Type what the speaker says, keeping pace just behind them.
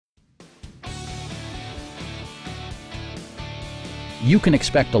You can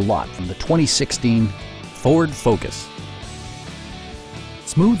expect a lot from the 2016 Ford Focus.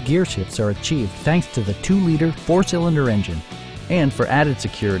 Smooth gear shifts are achieved thanks to the 2-liter 4-cylinder engine. And for added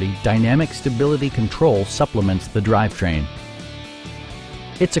security, dynamic stability control supplements the drivetrain.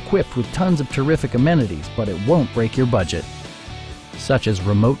 It's equipped with tons of terrific amenities, but it won't break your budget, such as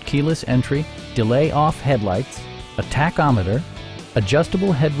remote keyless entry, delay-off headlights, a tachometer,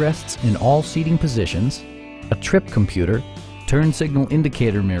 adjustable headrests in all seating positions, a trip computer, turn signal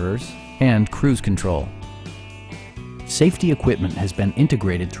indicator mirrors, and cruise control. Safety equipment has been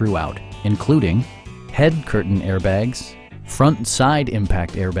integrated throughout, including head curtain airbags, front and side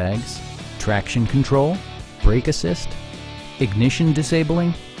impact airbags, traction control, brake assist, ignition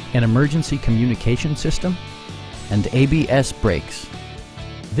disabling, an emergency communication system, and ABS brakes.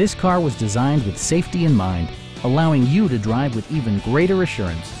 This car was designed with safety in mind, allowing you to drive with even greater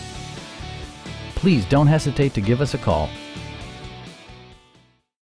assurance. Please don't hesitate to give us a call.